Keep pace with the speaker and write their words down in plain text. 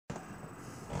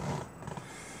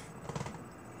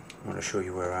I want to show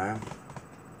you where I am.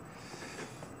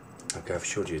 Okay, I've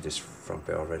showed you this front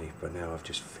bit already, but now I've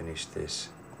just finished this.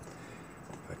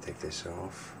 If I take this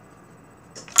off,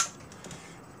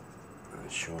 I'll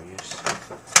show you.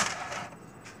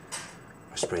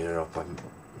 I sprayed it up. I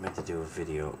meant to do a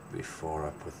video before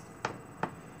I put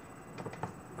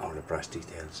all the brass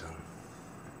details on.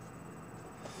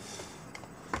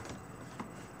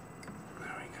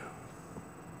 There we go.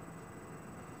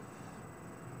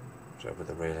 So I put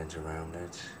the railings around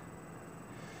it.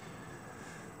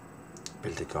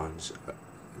 Build the guns.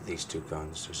 These two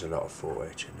guns, there's a lot of photo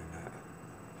etching in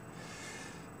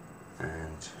that.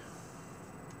 And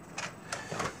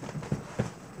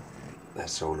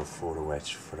that's all the photo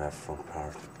etch for that front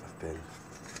part I've built.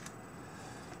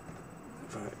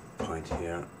 If I point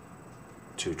here,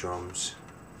 2 drums,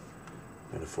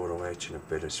 and a photo etch and a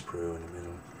bit of sprue in the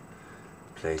middle.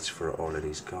 Plates for all of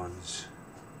these guns.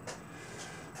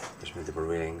 There's multiple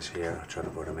railings here. I tried to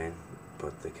put them in,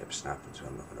 but they kept snapping, so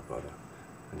I'm not going to bother.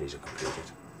 And these are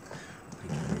completed.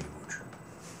 Thank you very much.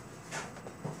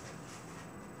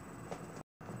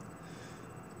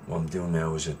 What I'm doing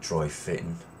now is a dry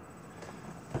fitting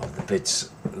of the bits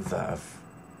that I've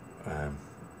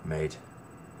made.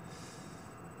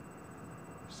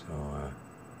 So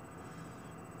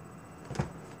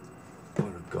all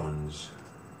the guns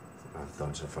I've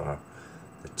done so far,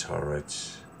 the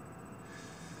turrets,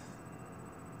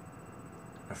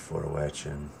 a photo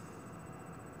etching.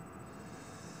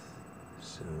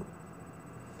 So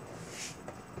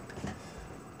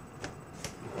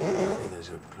there's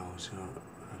up closer, a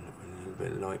little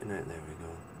bit of light in it. There we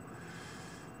go.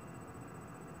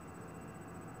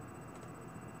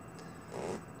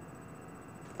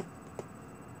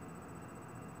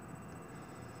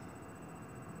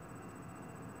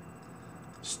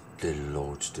 Still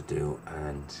loads to do,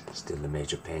 and still the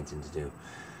major painting to do.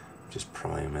 Just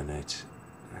priming it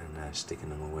and sticking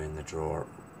them away in the drawer.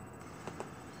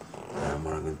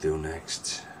 What I'm going to do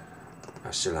next,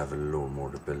 I still have a load more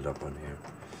to build up on here.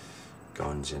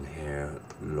 Guns in here,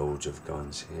 loads of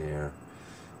guns here,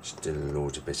 still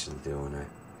loads of bits to do on it.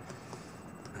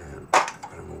 But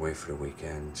I'm away for the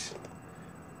weekend.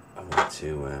 I want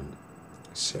to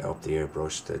set up the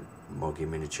airbrush that Muggy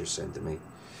Miniature sent to me,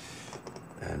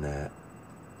 and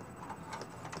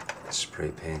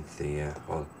spray paint the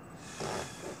hull.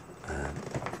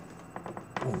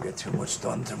 Won't get too much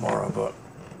done tomorrow, but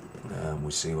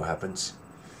we'll see what happens.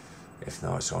 If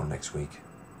not, it's on next week.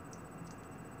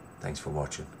 Thanks for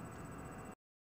watching.